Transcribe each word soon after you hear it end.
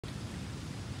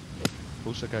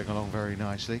Also going along very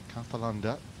nicely, couple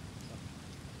under.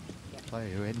 Player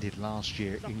who ended last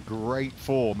year in great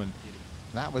form, and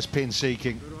that was pin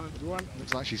seeking.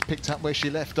 Looks like she's picked up where she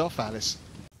left off, Alice.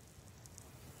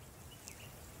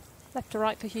 Left to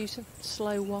right for Hewson,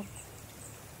 slow one.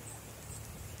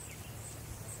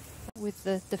 With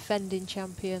the defending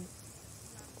champion,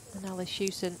 and Alice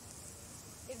Hewson.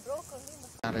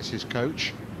 Alice's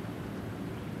coach.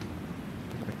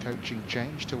 Bit of a coaching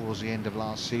change towards the end of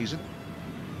last season.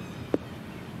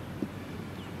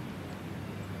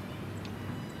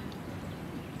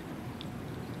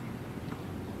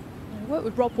 I worked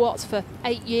with Rob Watts for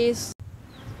 8 years.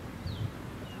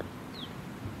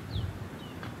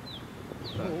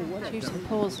 Hewson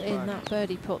paused in that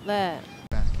birdie putt there.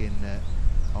 Back in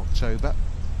October.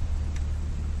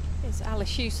 It's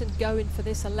Alice Hewson going for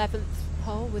this 11th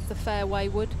hole with the fairway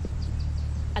wood,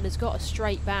 and has got a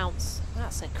straight bounce.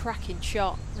 That's a cracking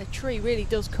shot. The tree really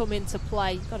does come into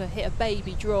play. Got to hit a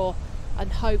baby draw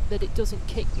and hope that it doesn't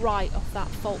kick right off that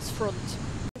false front.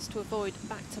 Just to avoid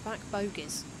back-to-back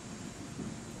bogeys.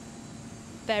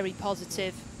 Very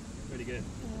positive. Pretty good.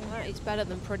 That is better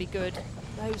than pretty good.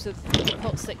 Those are the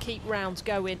putts that keep rounds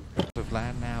going. Of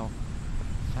land now.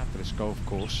 Fabulous golf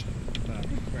course.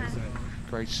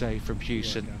 Great save from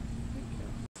Hewson.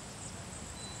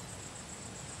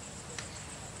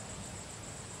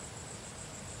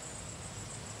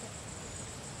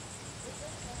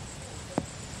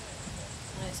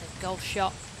 There's a golf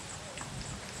shot.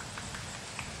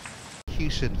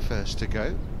 Hewson first to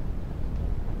go.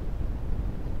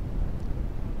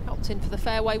 Hopped in for the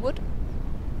fairway wood.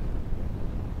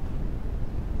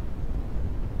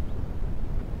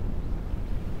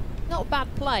 Not a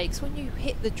bad play, because when you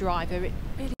hit the driver, it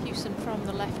really Hewson from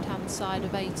the left-hand side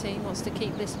of 18 wants to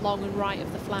keep this long and right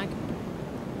of the flag.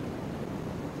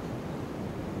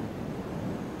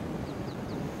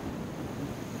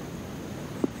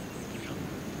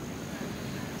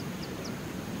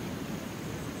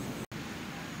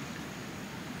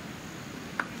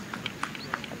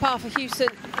 A par for Hewson,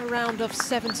 a round of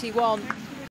 71.